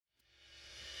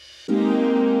Hey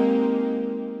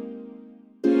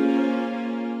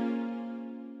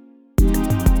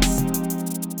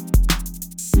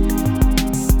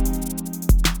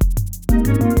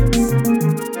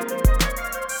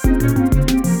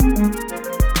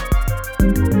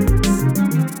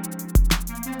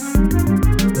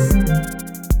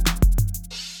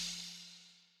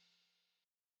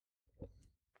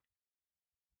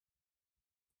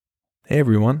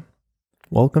everyone,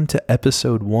 welcome to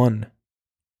episode 1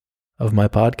 of my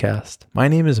podcast. My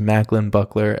name is Macklin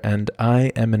Buckler and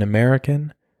I am an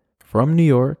American from New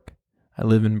York. I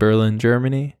live in Berlin,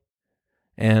 Germany.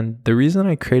 And the reason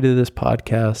I created this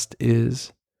podcast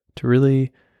is to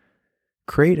really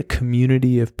create a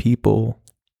community of people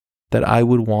that I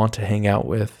would want to hang out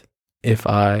with if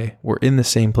I were in the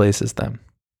same place as them.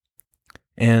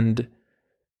 And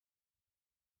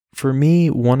for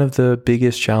me, one of the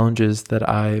biggest challenges that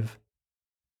I've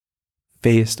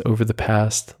faced over the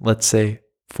past, let's say,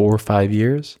 4 or 5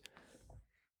 years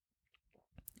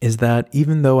is that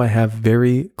even though I have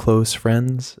very close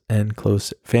friends and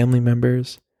close family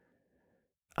members,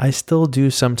 I still do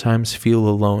sometimes feel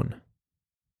alone.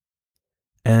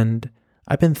 And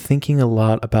I've been thinking a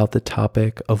lot about the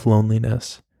topic of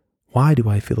loneliness. Why do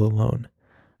I feel alone?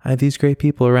 I have these great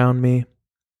people around me.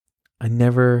 I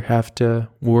never have to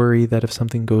worry that if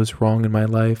something goes wrong in my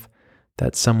life,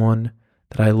 that someone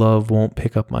that I love won't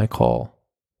pick up my call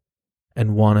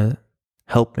and want to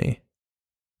help me.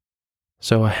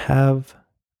 So I have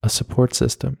a support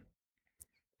system.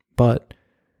 But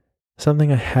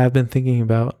something I have been thinking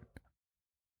about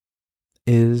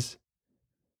is,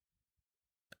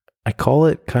 I call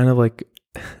it kind of like,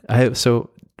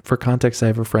 so for context, I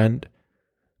have a friend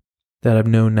that I've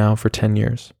known now for 10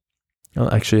 years.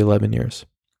 Well, actually 11 years.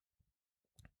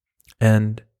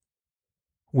 And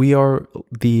we are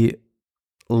the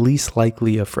least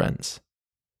likely of friends.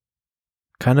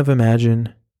 Kind of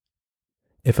imagine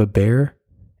if a bear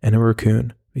and a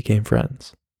raccoon became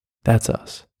friends. That's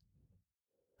us.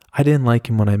 I didn't like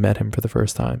him when I met him for the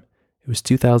first time. It was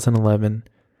 2011.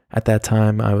 At that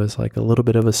time, I was like a little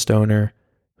bit of a stoner.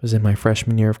 I was in my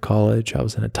freshman year of college. I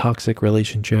was in a toxic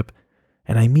relationship.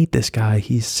 And I meet this guy.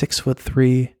 He's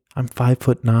 6'3". I'm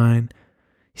 5'9".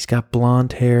 He's got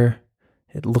blonde hair.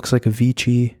 It looks like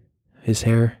Avicii, his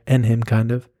hair, and him kind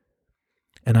of.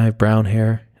 And I have brown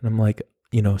hair, and I'm like,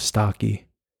 stocky.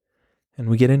 And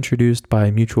we get introduced by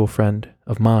a mutual friend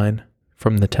of mine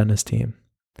from the tennis team.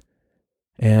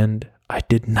 And I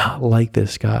did not like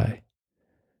this guy.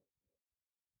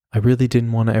 I really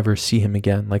didn't want to ever see him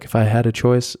again. Like if I had a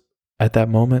choice at that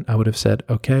moment, I would have said,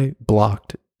 okay,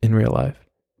 blocked in real life.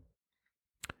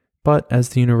 But as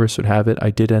the universe would have it,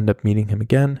 I did end up meeting him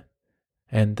again.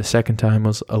 And the second time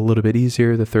was a little bit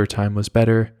easier. The third time was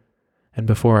better. And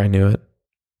before I knew it,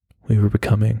 we were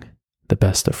becoming the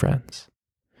best of friends.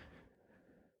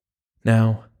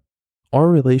 Now, our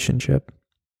relationship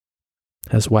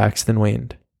has waxed and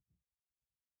waned.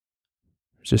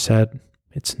 It's just had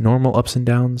its normal ups and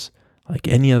downs like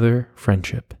any other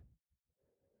friendship.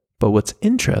 But what's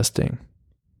interesting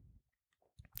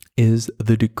is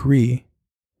the degree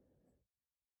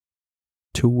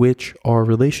to which our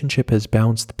relationship has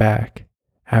bounced back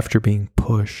after being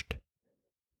pushed.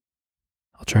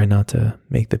 I'll try not to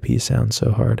make the P sound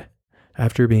so hard.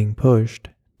 After being pushed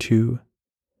to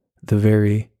the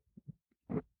very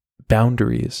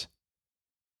boundaries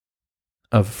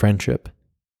of friendship.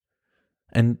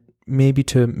 And maybe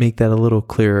to make that a little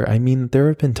clearer, I mean, there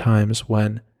have been times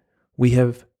when we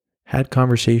have had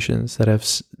conversations that have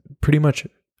pretty much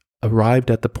arrived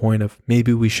at the point of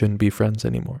maybe we shouldn't be friends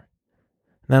anymore.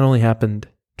 That only happened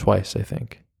twice, I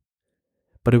think.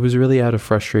 But it was really out of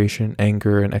frustration,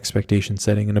 anger, and expectation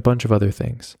setting, and a bunch of other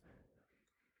things.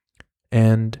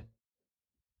 And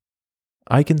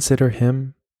I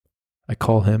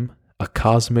call him a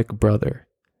cosmic brother.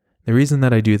 The reason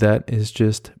that I do that is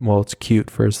just, it's cute,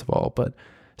 first of all. But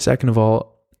second of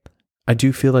all, I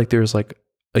do feel like there's like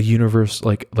a universe,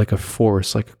 like a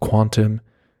force, like a quantum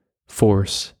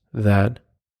force that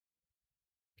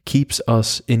keeps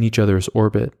us in each other's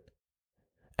orbit.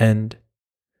 And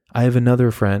I have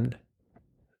another friend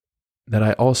that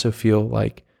I also feel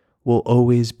like will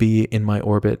always be in my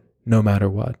orbit no matter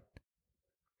what.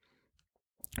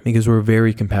 Because we're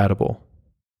very compatible.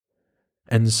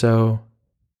 And so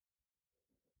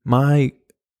my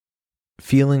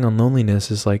feeling on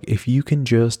loneliness is like if you can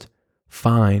just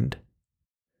find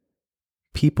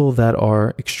people that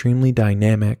are extremely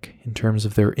dynamic in terms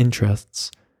of their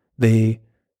interests, they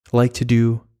like to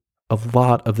do a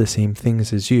lot of the same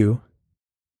things as you,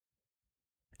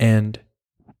 and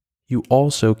you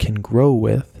also can grow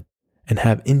with and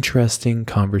have interesting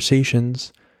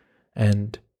conversations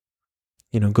and,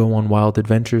 go on wild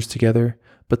adventures together,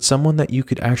 but someone that you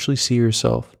could actually see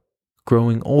yourself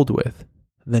growing old with,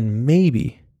 then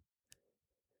maybe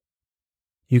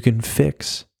you can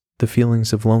fix the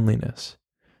feelings of loneliness.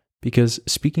 Because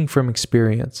speaking from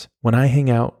experience, when I hang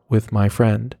out with my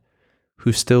friend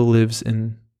who still lives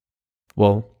in,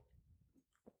 well,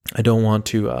 I don't want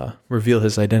to reveal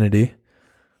his identity,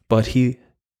 but he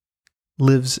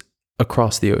lives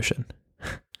across the ocean.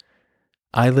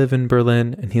 I live in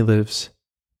Berlin and he lives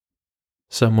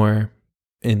somewhere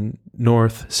in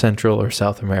North, Central, or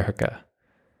South America.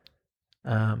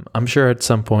 I'm sure at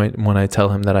some point when I tell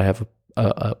him that I have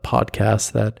a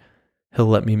podcast that he'll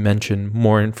let me mention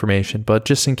more information, but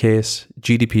just in case,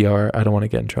 GDPR, I don't want to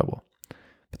get in trouble.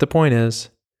 But the point is,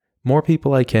 more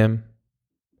people like him,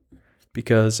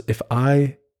 because if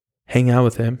I hang out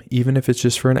with him, even if it's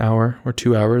just for an hour or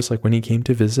 2 hours, like when he came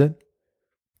to visit,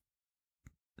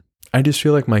 I just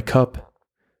feel like my cup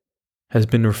has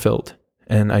been refilled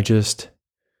and I just,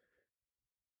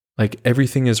 like,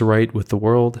 everything is right with the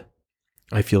world.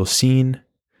 I feel seen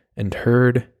and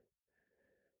heard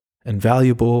and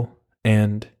valuable.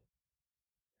 And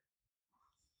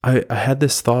I had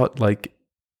this thought, like,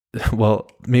 well,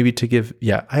 maybe to give,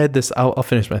 I had this, I'll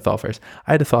finish my thought first.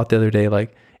 I had a thought the other day,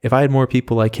 like, if I had more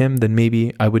people like him, then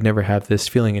maybe I would never have this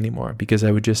feeling anymore, because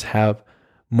I would just have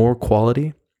more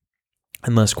quality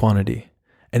and less quantity.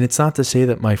 And it's not to say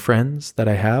that my friends that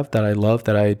I have, that I love,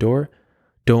 that I adore,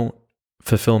 don't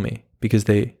fulfill me, because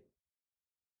it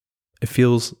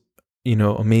feels,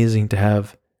 amazing to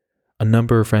have a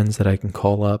number of friends that I can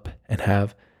call up and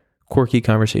have quirky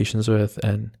conversations with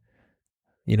and,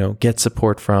 get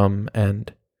support from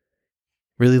and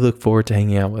really look forward to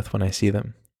hanging out with when I see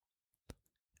them.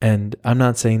 And I'm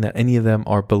not saying that any of them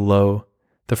are below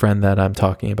the friend that I'm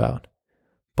talking about,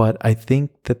 but I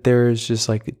think that there's just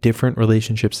like different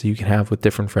relationships that you can have with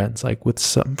different friends. Like with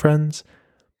some friends,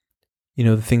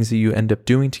 the things that you end up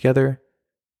doing together,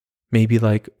 maybe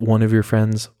like one of your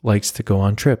friends likes to go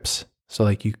on trips. So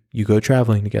like you go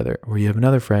traveling together, or you have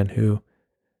another friend who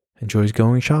enjoys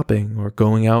going shopping or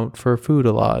going out for food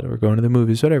a lot or going to the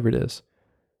movies, whatever it is.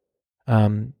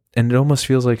 And it almost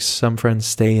feels like some friends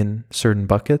stay in certain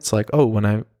buckets. Like, oh, when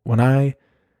I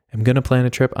am going to plan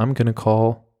a trip, I'm going to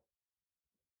call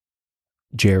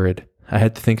Jared. I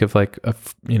had to think of like a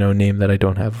name that I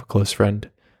don't have a close friend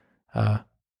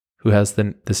who has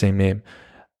the same name.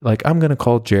 Like, I'm going to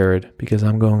call Jared because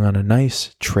I'm going on a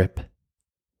nice trip.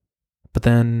 But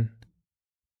then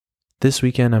this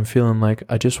weekend, I'm feeling like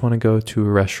I just want to go to a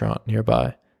restaurant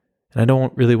nearby and I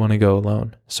don't really want to go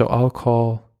alone. So I'll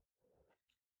call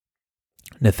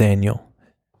Nathaniel,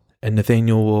 and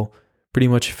Nathaniel will pretty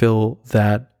much fill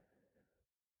that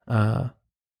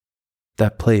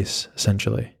place,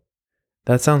 essentially.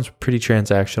 That sounds pretty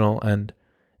transactional. And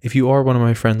if you are one of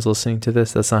my friends listening to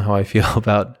this, that's not how I feel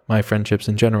about my friendships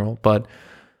in general. But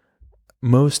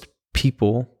most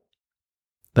people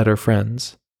that are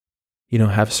friends,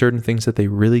 have certain things that they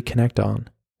really connect on.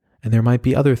 And there might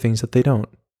be other things that they don't.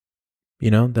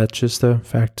 That's just a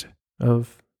fact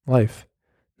of life.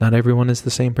 Not everyone is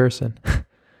the same person.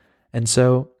 And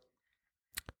so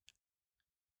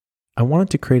I wanted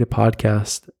to create a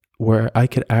podcast where I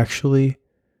could actually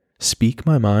speak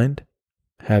my mind,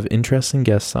 have interesting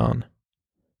guests on,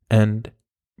 and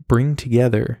bring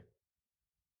together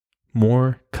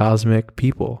more cosmic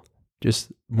people,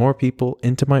 just more people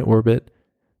into my orbit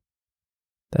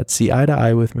that see eye to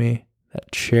eye with me,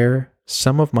 that share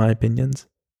some of my opinions,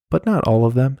 but not all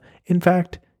of them. In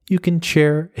fact, you can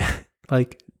share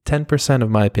like 10% of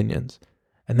my opinions,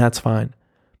 and that's fine,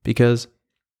 because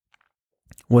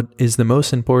what is the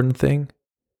most important thing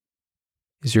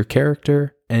is your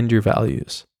character and your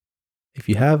values. If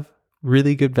you have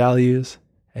really good values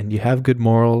and you have good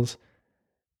morals,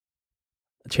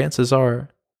 chances are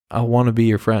I'll want to be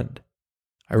your friend.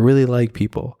 I really like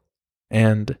people,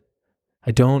 and I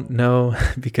don't know,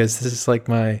 because this is like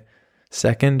my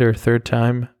second or third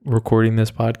time recording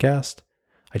this podcast,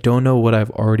 I don't know what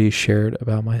I've already shared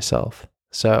about myself.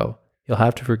 So you'll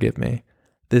have to forgive me.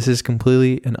 This is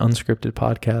completely an unscripted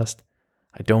podcast.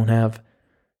 I don't have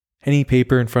any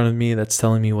paper in front of me that's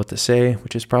telling me what to say,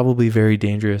 which is probably very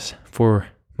dangerous for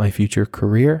my future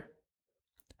career.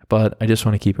 But I just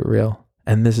want to keep it real.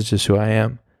 And this is just who I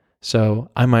am. So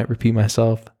I might repeat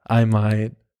myself. I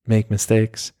might make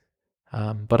mistakes.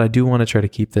 But I do want to try to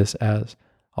keep this as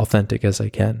authentic as I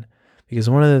can. Because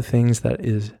one of the things that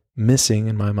is missing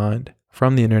in my mind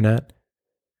from the internet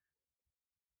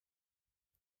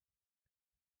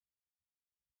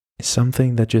is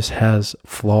something that just has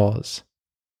flaws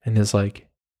and is like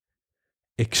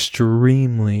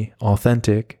extremely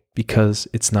authentic because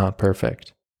it's not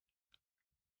perfect.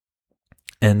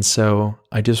 And so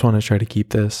I just want to try to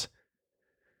keep this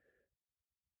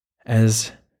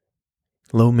as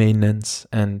low maintenance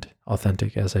and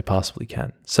authentic as I possibly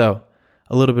can. So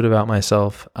a little bit about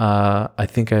myself. I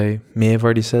think I may have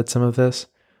already said some of this,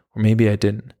 or maybe I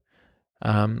didn't.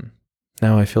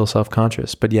 Now I feel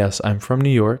self-conscious, but yes, I'm from New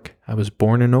York. I was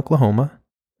born in Oklahoma.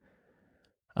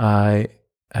 I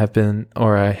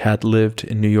had lived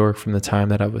in New York from the time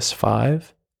that I was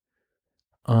 5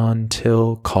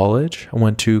 until college. I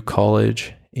went to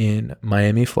college in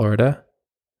Miami, Florida.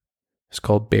 It's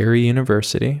called Barry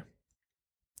University.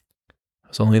 I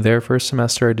was only there for a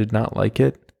semester. I did not like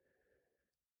it.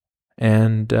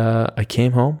 And I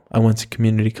came home. I went to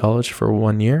community college for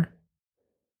 1 year.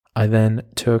 I then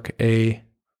took a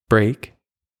break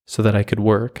so that I could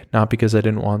work, not because I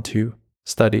didn't want to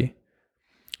study,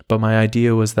 but my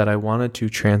idea was that I wanted to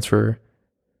transfer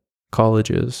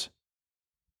colleges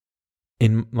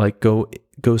in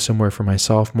go somewhere for my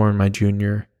sophomore and my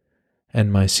junior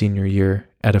and my senior year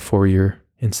at a 4-year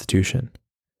institution.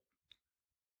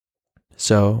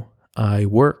 So I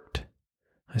worked,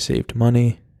 I saved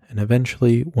money, and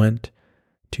eventually went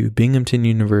to Binghamton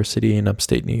University in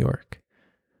upstate New York.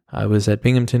 I was at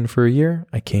Binghamton for a year.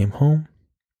 I came home.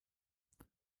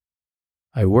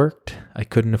 I worked. I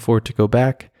couldn't afford to go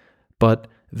back, but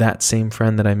that same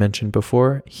friend that I mentioned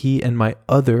before, he and my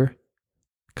other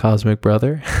cosmic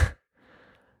brother,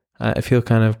 I feel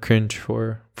kind of cringe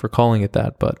for calling it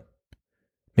that, but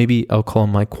maybe I'll call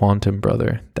him my quantum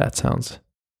brother. That sounds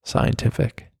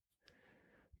scientific.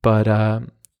 But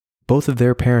both of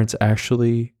their parents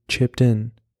actually chipped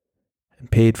in and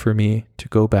paid for me to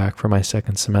go back for my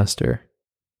second semester.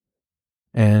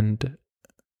 And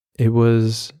it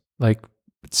was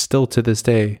still to this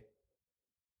day,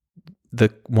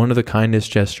 one of the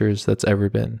kindest gestures that's ever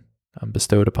been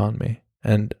bestowed upon me.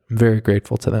 And I'm very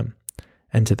grateful to them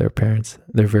and to their parents.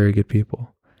 They're very good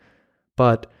people.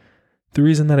 But the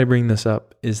reason that I bring this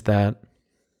up is that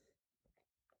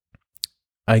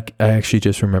I actually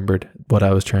just remembered what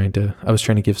I was trying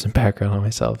to give some background on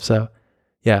myself. So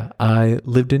yeah, I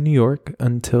lived in New York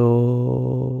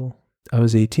until I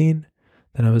was 18.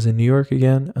 Then I was in New York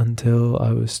again until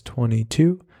I was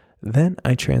 22. Then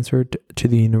I transferred to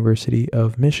the University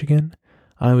of Michigan.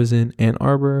 I was in Ann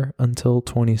Arbor until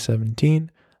 2017.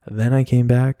 Then I came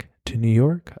back to New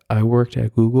York. I worked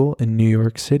at Google in New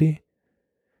York City.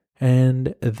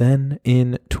 And then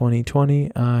in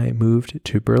 2020, I moved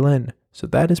to Berlin. So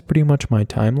that is pretty much my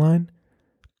timeline.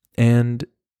 And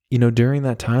during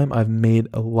that time, I've made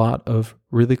a lot of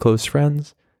really close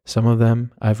friends. Some of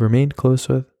them I've remained close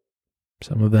with,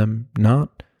 some of them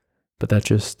not, but that's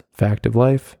just fact of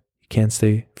life. You can't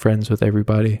stay friends with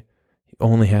everybody. You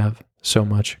only have so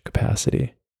much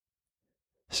capacity.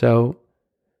 So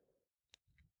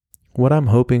what I'm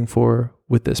hoping for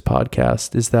with this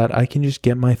podcast is that I can just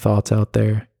get my thoughts out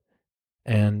there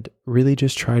and really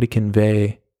just try to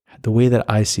convey the way that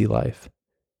I see life.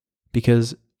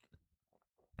 Because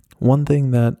one thing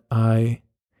that I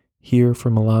hear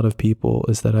from a lot of people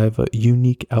is that I have a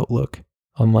unique outlook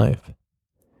on life.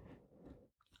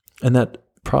 And that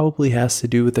probably has to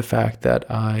do with the fact that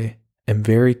I am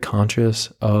very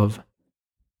conscious of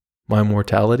my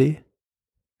mortality,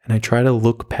 and I try to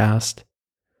look past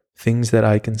things that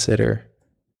I consider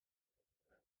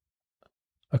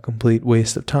a complete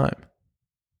waste of time.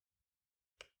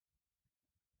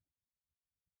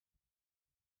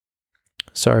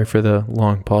 Sorry for the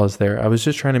long pause there. I was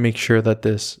just trying to make sure that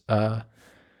this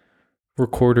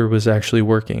recorder was actually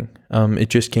working. It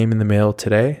just came in the mail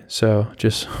today, so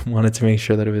just wanted to make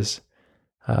sure that it was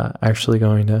actually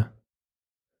going to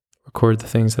record the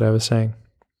things that I was saying.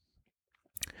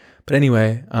 But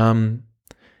anyway,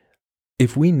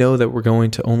 if we know that we're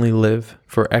going to only live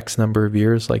for X number of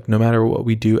years, like no matter what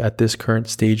we do at this current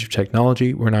stage of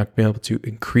technology, we're not going to be able to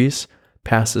increase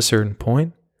past a certain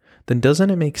point, then doesn't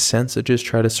it make sense to just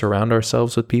try to surround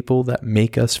ourselves with people that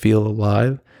make us feel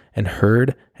alive and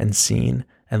heard and seen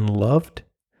and loved?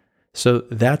 So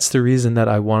that's the reason that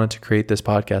I wanted to create this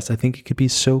podcast. I think it could be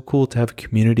so cool to have a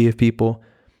community of people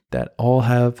that all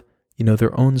have,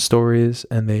 their own stories,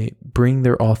 and they bring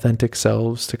their authentic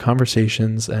selves to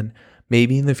conversations. And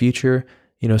maybe in the future,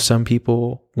 some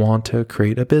people want to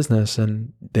create a business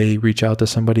and they reach out to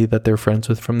somebody that they're friends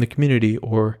with from the community,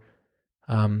 or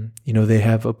they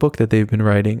have a book that they've been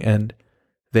writing and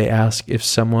they ask if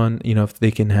someone, if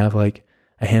they can have like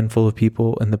a handful of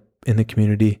people in the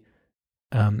community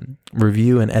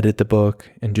review and edit the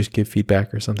book and just give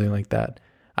feedback or something like that.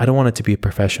 I don't want it to be a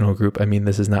professional group. I mean,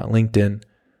 this is not LinkedIn,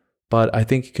 but I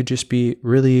think it could just be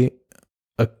really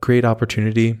a great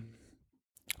opportunity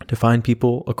to find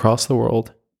people across the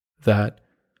world that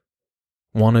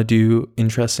want to do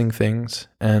interesting things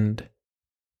and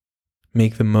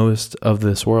make the most of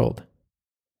this world.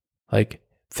 Like,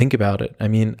 think about it. I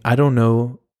mean, I don't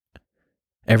know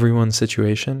everyone's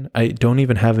situation. I don't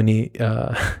even have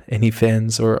any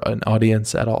fans or an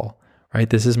audience at all, right?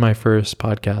 This is my first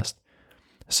podcast.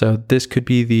 So this could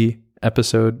be the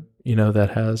episode,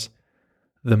 that has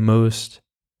the most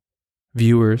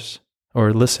viewers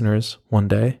or listeners one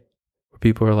day, where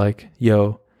people are like,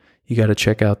 yo, you got to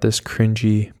check out this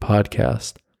cringy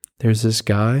podcast. There's this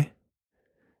guy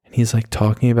and he's like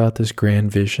talking about this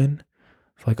grand vision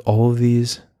of like all of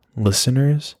these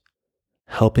listeners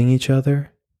helping each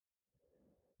other.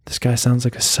 This guy sounds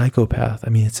like a psychopath. I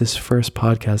mean, it's his first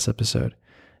podcast episode.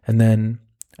 And then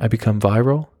I become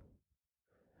viral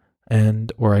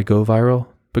or I go viral.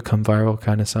 Become viral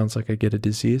kind of sounds like I get a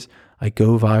disease. I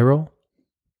go viral.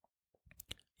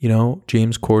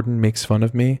 James Corden makes fun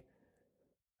of me.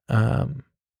 I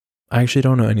actually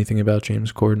don't know anything about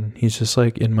James Corden. He's just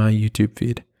like in my YouTube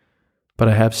feed. But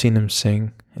I have seen him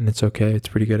sing and it's okay. It's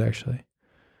pretty good actually.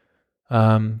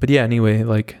 But yeah, anyway,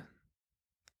 like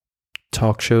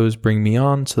talk shows bring me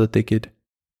on so that they could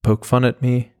poke fun at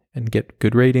me and get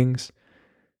good ratings.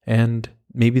 And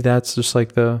maybe that's just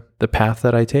like the path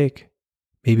that I take.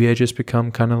 Maybe I just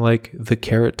become kind of like the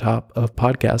Carrot Top of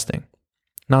podcasting.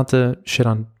 Not to shit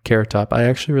on Carrot Top. I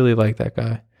actually really like that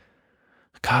guy.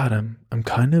 God, I'm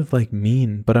kind of like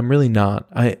mean, but I'm really not.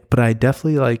 But I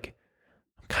definitely like,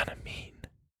 I'm kind of mean.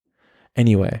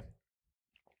 Anyway,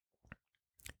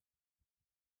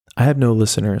 I have no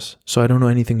listeners, so I don't know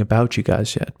anything about you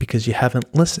guys yet because you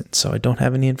haven't listened, so I don't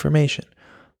have any information.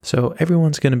 So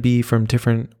everyone's going to be from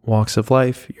different walks of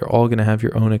life. You're all going to have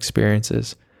your own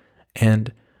experiences.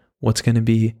 And what's going to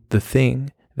be the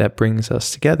thing that brings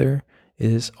us together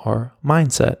is our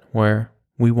mindset, where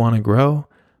we want to grow,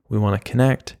 we want to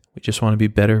connect, we just want to be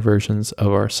better versions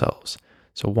of ourselves.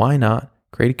 So why not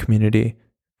create a community,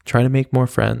 try to make more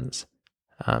friends,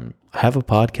 have a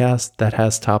podcast that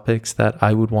has topics that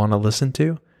I would want to listen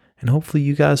to, and hopefully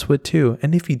you guys would too.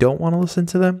 And if you don't want to listen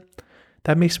to them,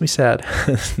 that makes me sad.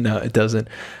 No, it doesn't.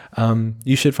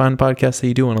 You should find podcasts that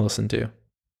you do want to listen to.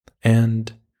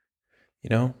 And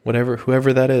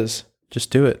whoever that is,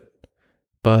 just do it.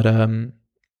 But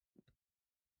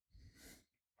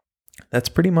that's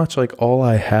pretty much like all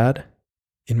I had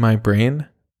in my brain.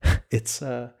 It's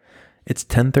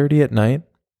 10:30 at night.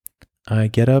 I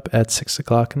get up at 6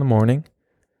 o'clock in the morning.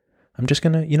 I'm just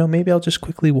gonna, maybe I'll just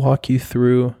quickly walk you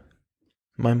through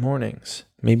my mornings.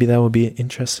 Maybe that would be an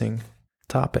interesting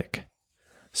topic.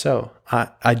 So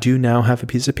I do now have a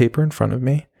piece of paper in front of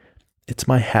me. It's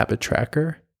my habit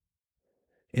tracker.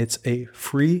 It's a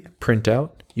free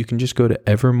printout. You can just go to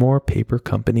Evermore Paper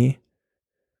Company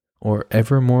or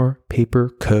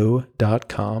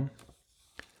evermorepaperco.com.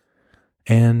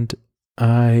 And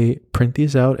I print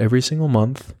these out every single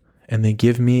month, and they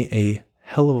give me a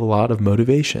hell of a lot of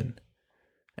motivation.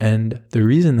 And the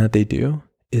reason that they do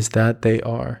is that they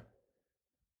are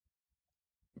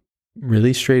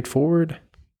really straightforward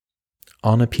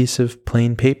on a piece of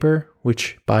plain paper,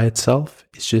 which by itself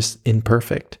is just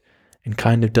imperfect and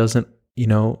kind of doesn't,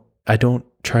 I don't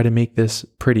try to make this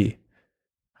pretty.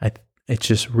 It's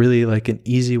just really like an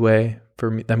easy way for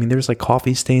me. I mean, there's like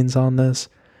coffee stains on this.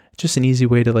 It's just an easy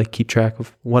way to like keep track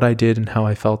of what I did and how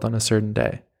I felt on a certain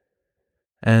day.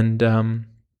 And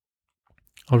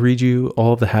I'll read you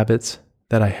all of the habits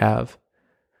that I have.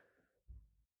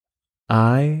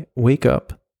 I wake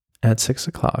up at 6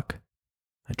 o'clock.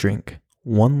 I drink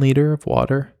 1 liter of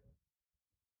water.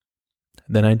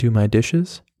 Then I do my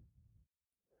dishes.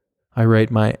 I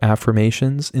write my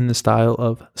affirmations in the style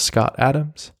of Scott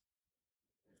Adams.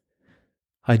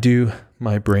 I do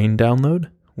my brain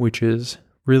download, which is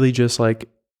really just like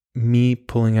me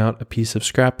pulling out a piece of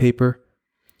scrap paper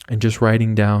and just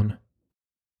writing down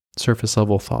surface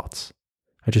level thoughts.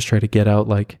 I just try to get out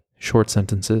like short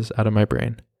sentences out of my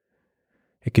brain.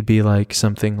 It could be like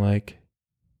something like,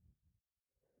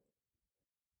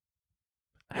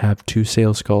 have 2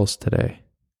 sales calls today.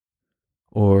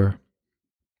 Or,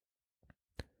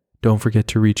 don't forget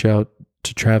to reach out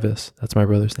to Travis. That's my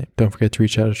brother's name. Don't forget to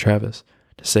reach out to Travis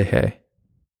to say hey.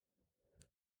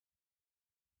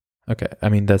 Okay, I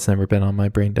mean, that's never been on my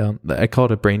brain down. I call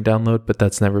it a brain download, but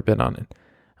that's never been on it.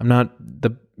 I'm not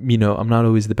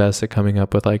always the best at coming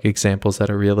up with like examples that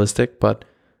are realistic, but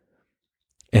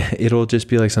it'll just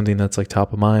be like something that's like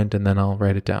top of mind, and then I'll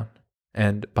write it down.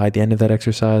 And by the end of that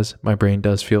exercise, my brain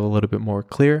does feel a little bit more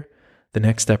clear, The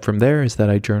next step from there is that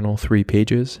I journal 3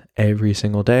 pages every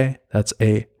single day. That's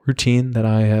a routine that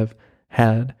I have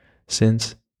had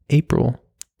since April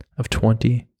of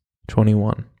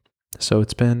 2021. So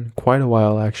it's been quite a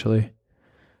while, actually.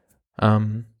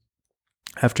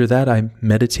 After that, I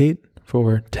meditate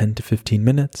for 10 to 15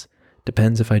 minutes.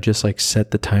 Depends if I just like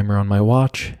set the timer on my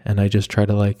watch and I just try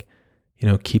to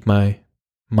keep my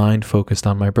mind focused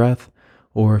on my breath,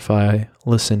 or if I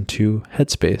listen to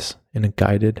Headspace in a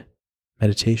guided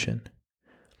meditation.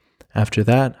 After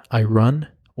that, I run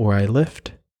or I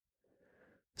lift.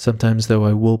 Sometimes, though,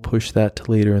 I will push that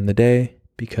to later in the day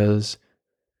because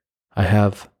I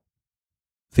have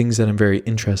things that I'm very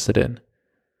interested in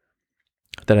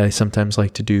that I sometimes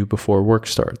like to do before work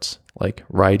starts, like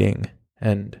writing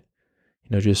and,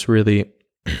 just really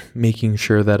making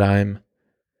sure that I'm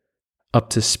up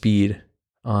to speed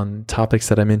on topics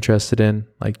that I'm interested in,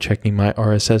 like checking my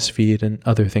RSS feed and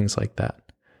other things like that.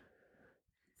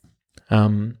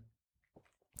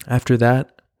 After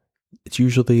that,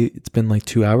 it's been like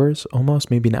 2 hours, almost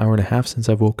maybe an hour and a half since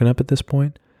I've woken up at this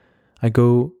point. I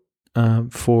go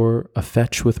for a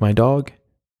fetch with my dog.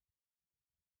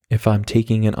 If I'm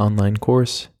taking an online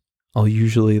course, I'll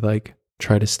usually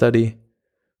try to study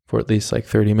for at least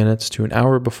 30 minutes to an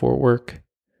hour before work,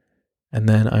 and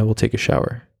then I will take a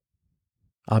shower.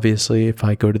 Obviously, if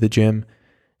I go to the gym,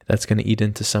 that's going to eat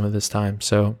into some of this time.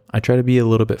 So I try to be a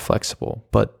little bit flexible,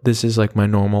 but this is my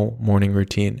normal morning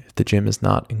routine if the gym is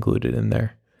not included in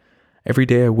there. Every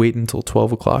day I wait until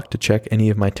 12 o'clock to check any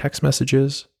of my text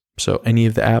messages, so any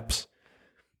of the apps.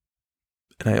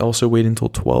 And I also wait until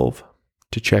 12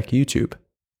 to check YouTube.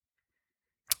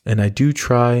 And I do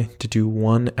try to do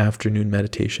 1 afternoon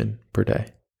meditation per day.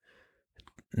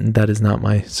 That is not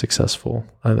my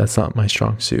that's not my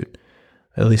strong suit,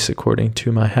 at least according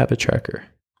to my habit tracker.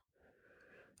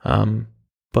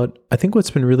 But I think what's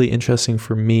been really interesting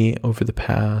for me over the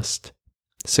past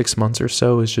 6 months or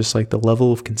so is just the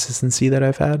level of consistency that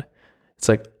I've had. It's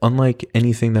unlike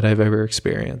anything that I've ever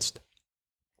experienced.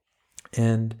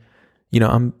 And,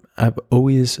 I've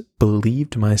always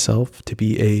believed myself to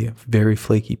be a very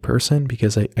flaky person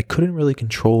because I couldn't really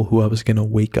control who I was going to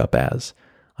wake up as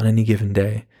on any given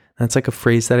day. That's a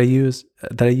phrase that I use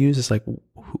is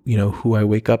who I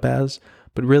wake up as.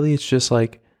 But really it's just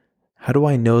how do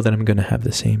I know that I'm going to have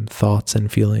the same thoughts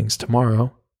and feelings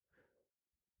tomorrow?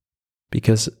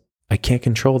 Because I can't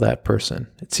control that person.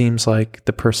 It seems like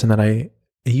the person that it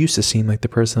used to seem like the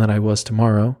person that I was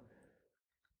tomorrow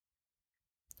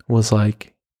was a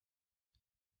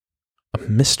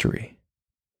mystery.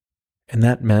 And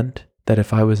that meant that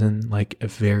if I was in a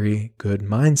very good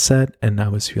mindset and I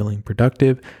was feeling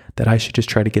productive, that I should just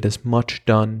try to get as much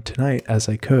done tonight as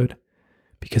I could,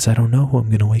 because I don't know who I'm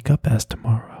going to wake up as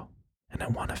tomorrow. And I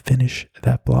want to finish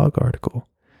that blog article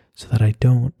so that I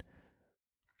don't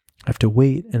have to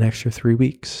wait an extra 3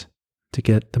 weeks to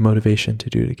get the motivation to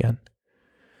do it again.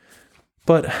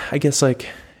 But I guess I've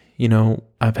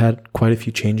had quite a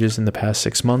few changes in the past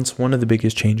 6 months. One of the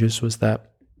biggest changes was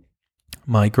that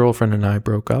my girlfriend and I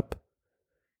broke up.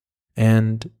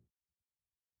 And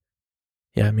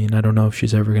yeah, I don't know if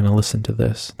she's ever going to listen to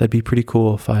this. That'd be pretty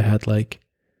cool if I had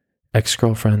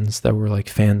ex-girlfriends that were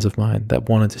fans of mine that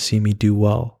wanted to see me do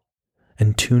well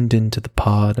and tuned into the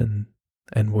pod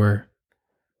and were,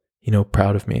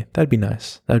 proud of me. That'd be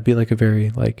nice. That'd be a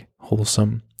very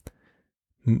wholesome,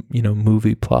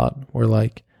 movie plot where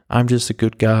I'm just a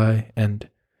good guy, and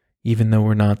even though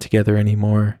we're not together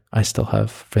anymore, I still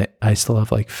have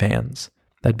fans.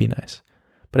 That'd be nice.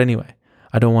 But anyway,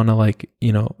 I don't want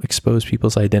to expose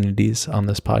people's identities on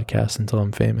this podcast until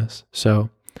I'm famous. So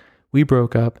we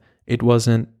broke up. It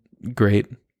wasn't great.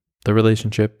 The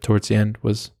relationship towards the end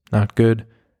was not good.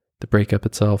 The breakup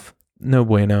itself, no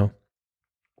bueno.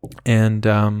 And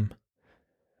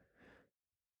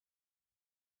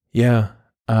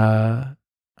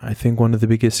I think one of the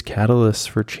biggest catalysts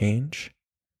for change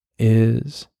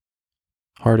is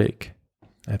heartache.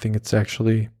 I think it's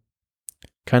actually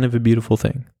kind of a beautiful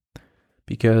thing,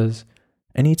 because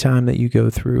anytime that you go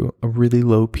through a really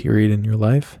low period in your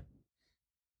life,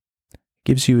 it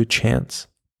gives you a chance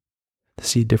to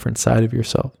see a different side of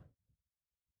yourself.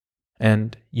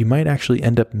 And you might actually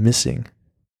end up missing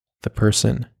the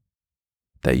person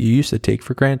that you used to take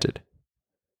for granted.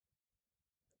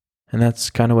 And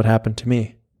that's kind of what happened to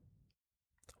me.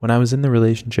 When I was in the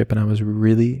relationship and I was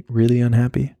really, really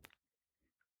unhappy,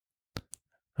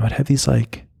 I would have these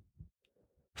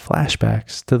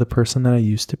flashbacks to the person that I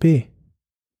used to be.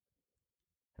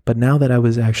 But now that I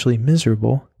was actually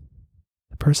miserable,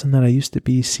 the person that I used to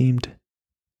be seemed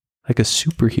like a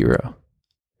superhero.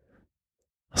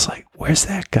 I was like, where's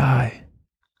that guy?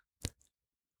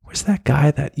 Where's that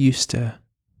guy that used to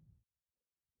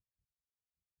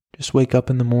just wake up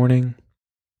in the morning,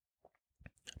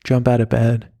 jump out of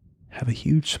bed, have a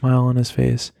huge smile on his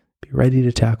face, be ready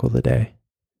to tackle the day?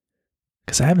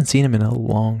 Because I haven't seen him in a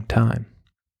long time.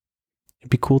 It'd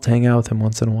be cool to hang out with him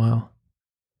once in a while.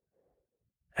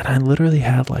 And I literally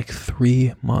had like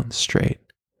 3 months straight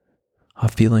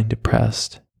of feeling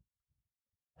depressed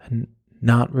and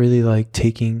not really like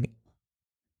taking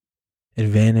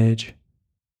advantage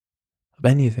of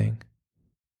anything.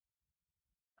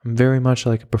 I'm very much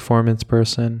like a performance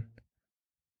person.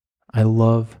 I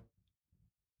love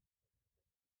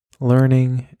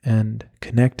learning and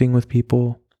connecting with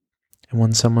people. And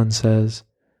when someone says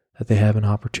that they have an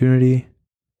opportunity,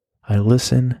 I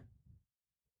listen.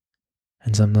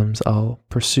 And sometimes I'll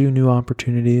pursue new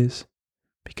opportunities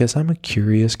because I'm a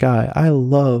curious guy. I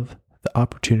love the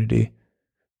opportunity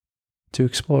to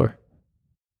explore.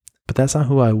 But that's not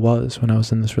who I was when I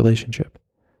was in this relationship.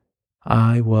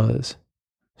 I was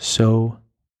so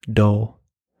dull.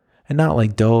 And not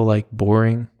like dull, like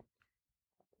boring,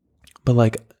 but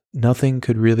like nothing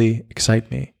could really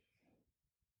excite me.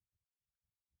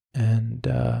 And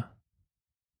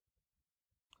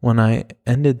when I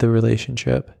ended the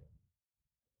relationship,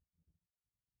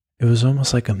 it was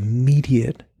almost like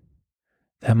immediate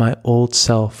that my old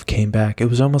self came back. It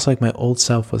was almost like my old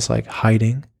self was like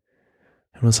hiding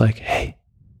and was like, hey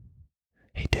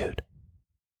dude.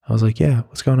 I was like, yeah,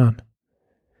 what's going on?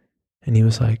 And he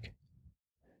was like,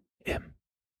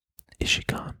 is she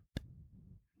gone?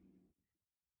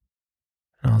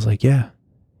 And I was like, yeah,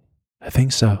 I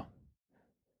think so.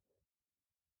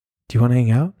 Do you want to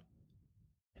hang out?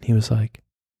 And he was like,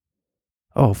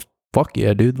 oh, fuck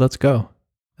yeah, dude, let's go.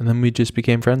 And then we just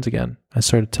became friends again. I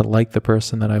started to like the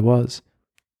person that I was.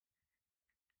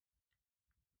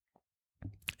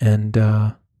 And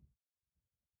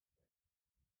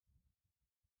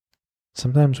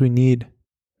sometimes we need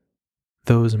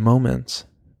those moments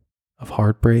of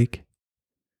heartbreak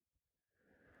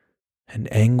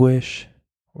and anguish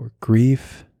or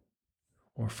grief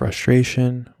or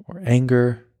frustration or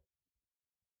anger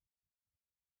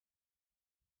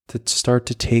to start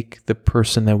to take the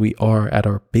person that we are at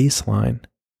our baseline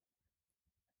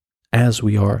as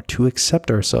we are, to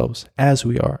accept ourselves as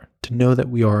we are, to know that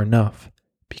we are enough,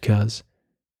 because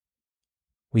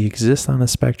we exist on a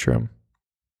spectrum.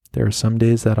 There are some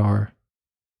days that are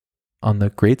on the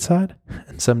great side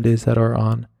and some days that are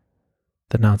on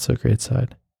the not so great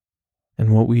side.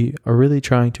 And what we are really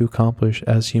trying to accomplish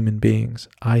as human beings,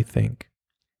 I think,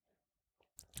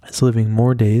 is living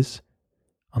more days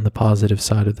on the positive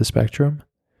side of the spectrum,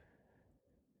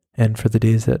 and for the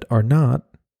days that are not,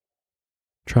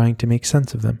 trying to make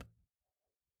sense of them,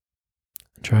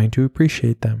 trying to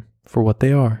appreciate them for what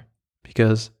they are,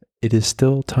 because it is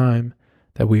still time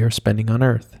that we are spending on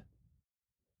earth.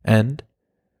 And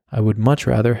I would much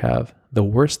rather have the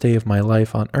worst day of my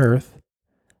life on earth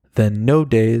than no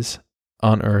days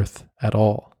on earth at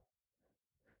all.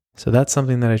 So that's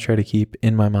something that I try to keep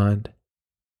in my mind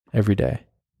every day.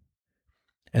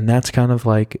 And that's kind of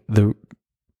like the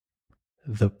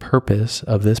purpose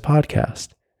of this podcast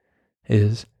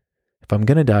is, if I'm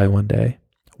going to die one day,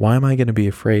 why am I going to be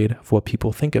afraid of what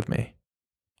people think of me?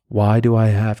 Why do I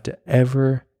have to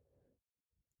ever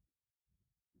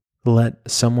let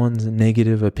someone's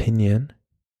negative opinion,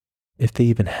 if they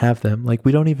even have them, like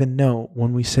we don't even know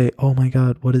when we say, oh my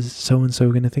God, what is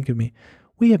so-and-so going to think of me?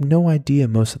 We have no idea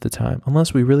most of the time.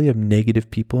 Unless we really have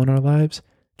negative people in our lives,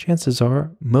 chances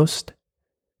are most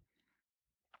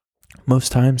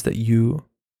times that you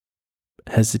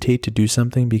hesitate to do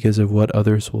something because of what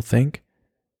others will think,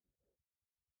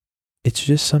 it's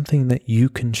just something that you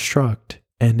construct,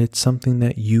 and it's something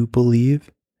that you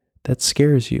believe that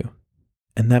scares you,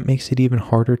 and that makes it even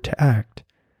harder to act.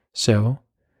 So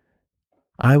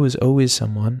I was always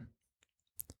someone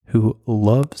who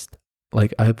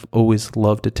I've always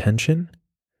loved attention,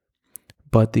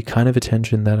 but the kind of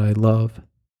attention that I love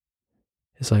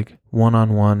is like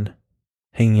one-on-one,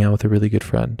 hanging out with a really good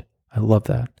friend. I love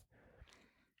that.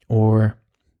 Or,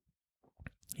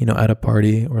 at a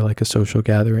party or like a social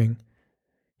gathering,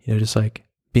 just like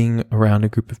being around a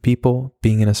group of people,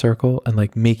 being in a circle and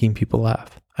like making people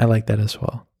laugh. I like that as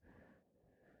well.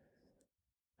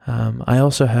 I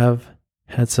also have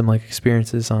had some like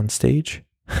experiences on stage.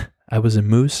 I was a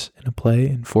moose in a play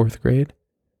in 4th grade.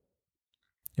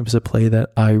 It was a play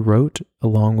that I wrote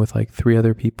along with like 3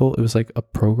 other people. It was like a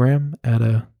program at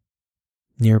a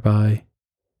nearby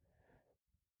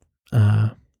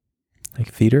like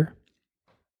theater.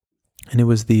 And it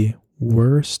was the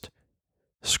worst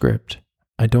script.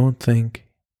 I don't think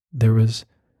there was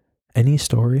any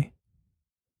story.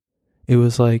 it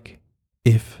was like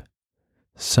if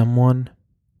someone,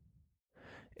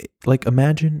 like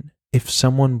imagine if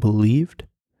someone believed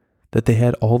that they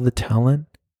had all the talent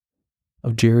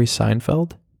of Jerry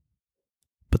Seinfeld,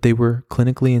 but they were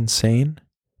clinically insane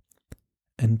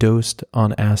and dosed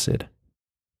on acid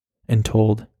and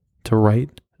told to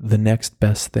write the next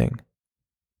best thing.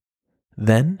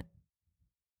 Then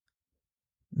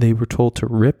they were told to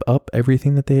rip up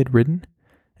everything that they had written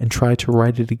and try to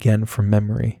write it again from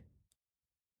memory.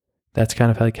 That's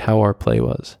kind of like how our play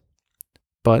was.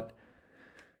 But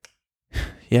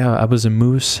yeah, I was a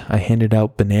moose. I handed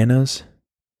out bananas,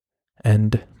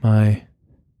 and I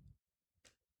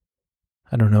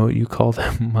don't know what you call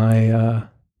them, I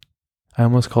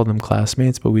almost called them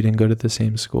classmates, but we didn't go to the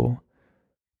same school.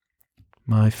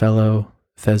 My fellow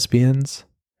thespians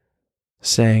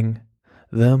sang,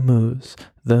 the moose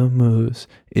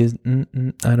is,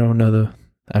 I don't know the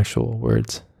actual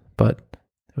words, but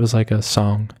it was like a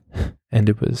song, and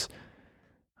it was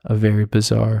a very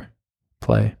bizarre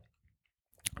play.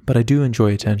 But I do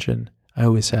enjoy attention. I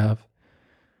always have.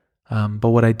 But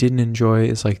what I didn't enjoy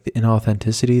is like the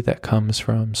inauthenticity that comes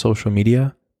from social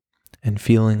media and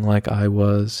feeling like I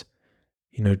was,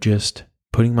 just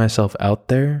putting myself out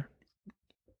there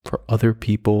for other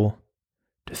people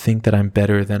to think that I'm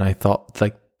better than I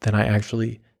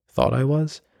actually thought I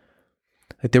was.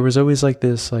 Like there was always like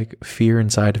this like fear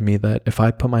inside of me that if I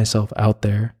put myself out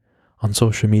there on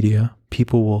social media,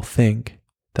 people will think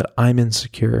that I'm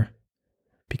insecure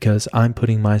because I'm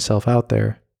putting myself out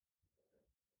there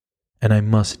and I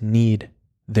must need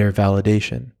their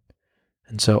validation.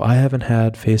 And so I haven't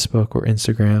had Facebook or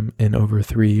Instagram in over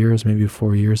 3 years, maybe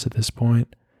 4 years at this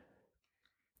point.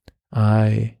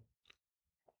 I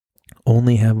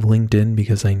only have LinkedIn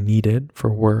because I need it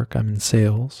for work. I'm in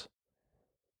sales.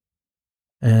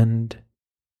 And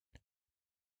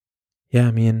yeah,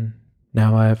 I mean,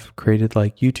 now I've created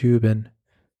like YouTube and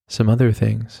some other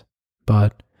things,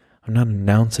 but I'm not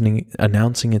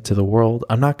announcing it to the world.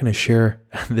 I'm not going to share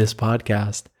this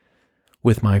podcast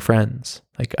with my friends.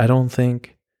 Like, I don't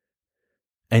think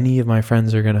any of my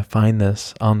friends are going to find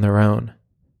this on their own.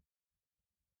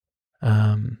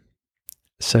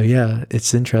 So yeah,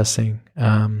 it's interesting.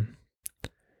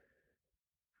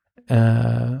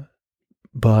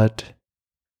 But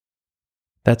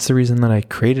that's the reason that I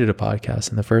created a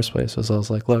podcast in the first place, was I was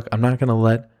like, look, I'm not going to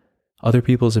let other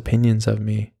people's opinions of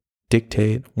me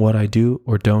dictate what I do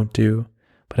or don't do,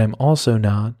 but I'm also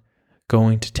not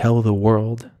going to tell the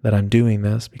world that I'm doing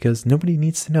this because nobody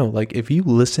needs to know. Like, if you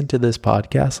listen to this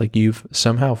podcast, like you've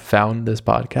somehow found this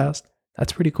podcast,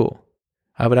 that's pretty cool.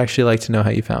 I would actually like to know how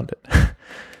you found it.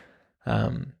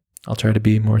 I'll try to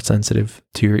be more sensitive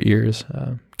to your ears,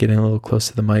 getting a little close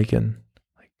to the mic and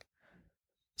like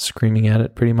screaming at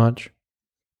it pretty much.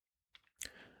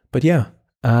 But yeah,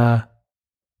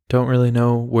 don't really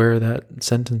know where that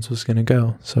sentence was going to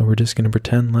go. So we're just going to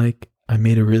pretend like I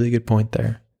made a really good point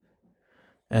there.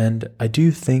 And I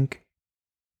do think,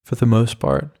 for the most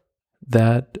part,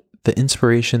 that the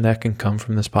inspiration that can come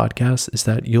from this podcast is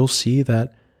that you'll see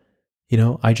that,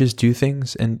 I just do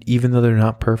things, and even though they're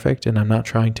not perfect and I'm not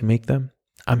trying to make them,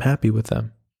 I'm happy with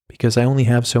them because I only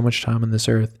have so much time on this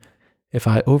earth. If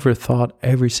I overthought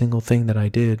every single thing that I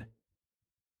did,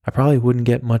 I probably wouldn't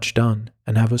get much done.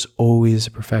 And I was always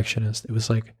a perfectionist. It was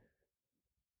like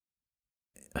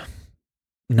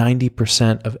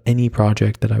 90% of any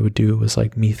project that I would do was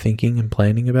like me thinking and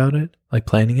planning about it, like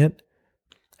planning it.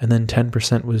 And then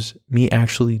 10% was me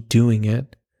actually doing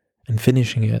it and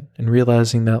finishing it and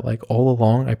realizing that like all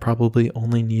along, I probably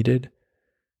only needed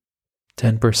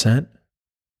 10%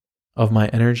 of my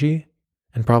energy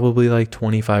and probably like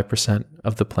 25%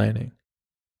 of the planning.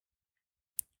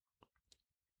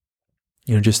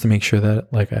 Just to make sure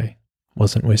that like I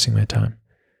wasn't wasting my time.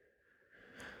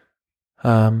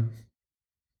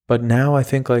 But now I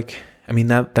think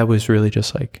that was really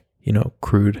just like,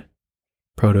 crude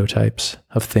prototypes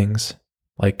of things,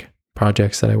 like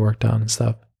projects that I worked on and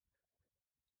stuff.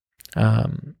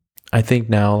 I think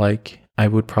now, like, I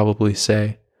would probably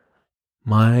say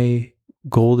my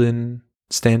golden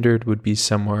standard would be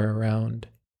somewhere around,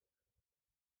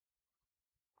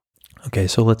 okay,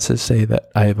 so let's just say that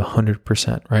I have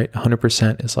 100%, right?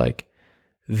 100% is like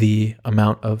the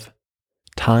amount of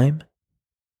time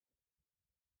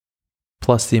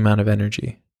plus the amount of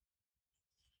energy.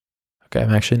 Okay,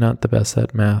 I'm actually not the best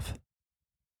at math,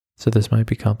 so this might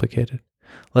be complicated.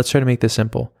 Let's try to make this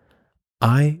simple.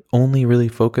 I only really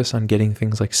focus on getting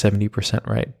things like 70%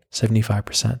 right,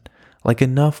 75%, like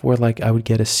enough where like I would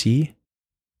get a C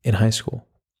in high school.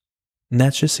 And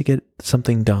that's just to get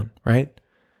something done, right?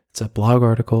 It's a blog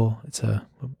article, it's a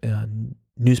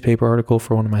newspaper article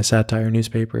for one of my satire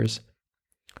newspapers,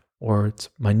 or it's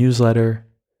my newsletter,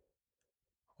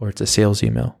 or it's a sales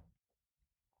email.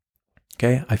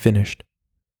 Okay, I finished.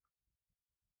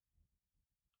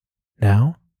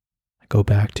 Now, I go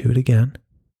back to it again,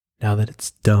 now that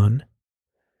it's done,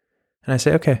 and I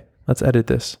say, okay, let's edit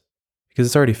this, because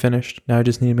it's already finished. Now I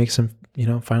just need to make some,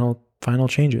 final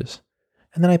changes.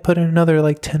 And then I put in another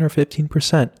like 10 or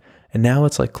 15%, and now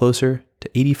it's like closer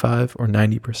to 85 or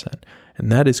 90%.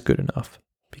 And that is good enough,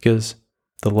 because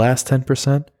the last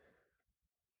 10%,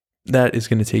 that is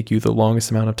going to take you the longest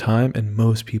amount of time, and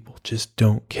most people just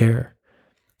don't care.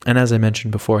 And as I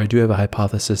mentioned before, I do have a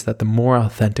hypothesis that the more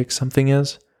authentic something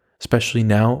is, especially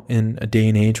now in a day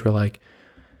and age where like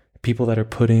people that are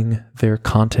putting their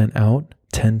content out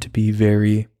tend to be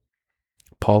very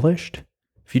polished.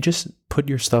 If you just put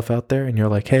your stuff out there and you're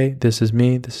like, hey, this is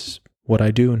me, this is what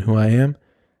I do and who I am,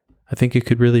 I think it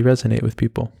could really resonate with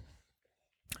people.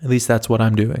 At least that's what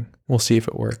I'm doing. We'll see if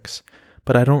it works.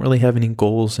 But I don't really have any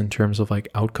goals in terms of like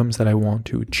outcomes that I want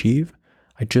to achieve.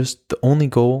 The only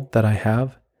goal that I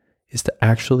have is to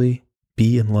actually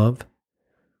be in love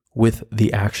with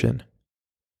the action.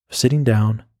 Sitting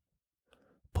down,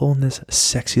 pulling this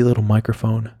sexy little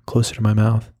microphone closer to my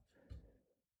mouth,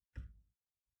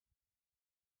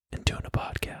 and doing a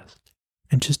podcast.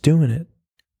 And just doing it.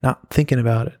 Not thinking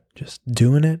about it. Just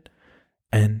doing it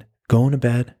and going to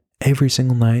bed every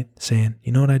single night saying,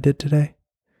 you know what I did today?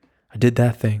 I did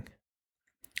that thing.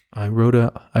 I wrote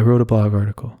a blog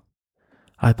article.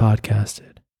 I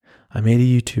podcasted. I made a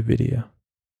YouTube video.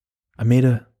 I made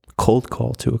a cold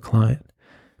call to a client,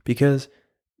 because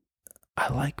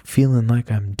I like feeling like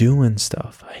I'm doing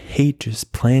stuff. I hate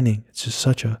just planning. It's just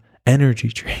such a energy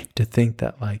drain to think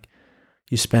that like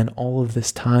you spend all of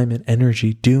this time and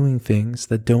energy doing things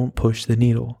that don't push the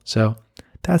needle. So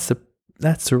that's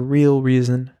the real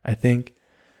reason I think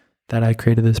that I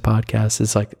created this podcast,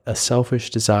 is like a selfish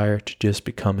desire to just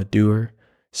become a doer.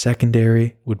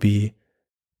 Secondary would be,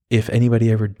 if anybody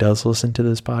ever does listen to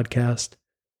this podcast,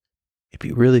 it'd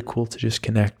be really cool to just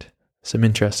connect some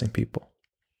interesting people.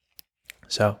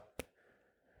 So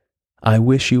I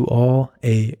wish you all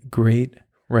a great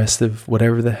rest of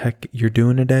whatever the heck you're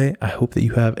doing today. I hope that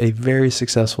you have a very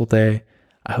successful day.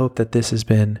 I hope that this has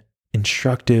been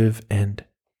instructive and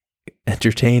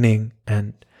entertaining,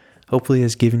 and hopefully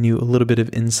has given you a little bit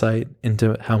of insight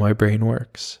into how my brain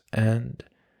works. And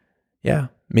yeah,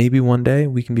 maybe one day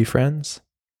we can be friends.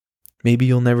 Maybe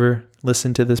you'll never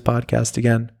listen to this podcast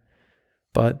again.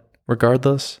 But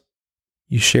regardless,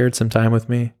 you shared some time with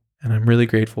me, and I'm really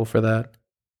grateful for that.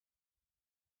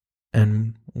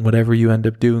 And whatever you end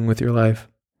up doing with your life,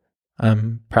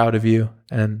 I'm proud of you,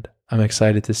 and I'm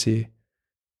excited to see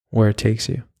where it takes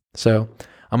you. So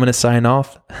I'm going to sign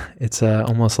off. It's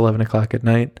almost 11 o'clock at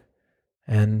night,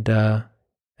 and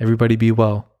everybody be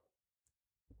well.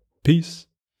 Peace.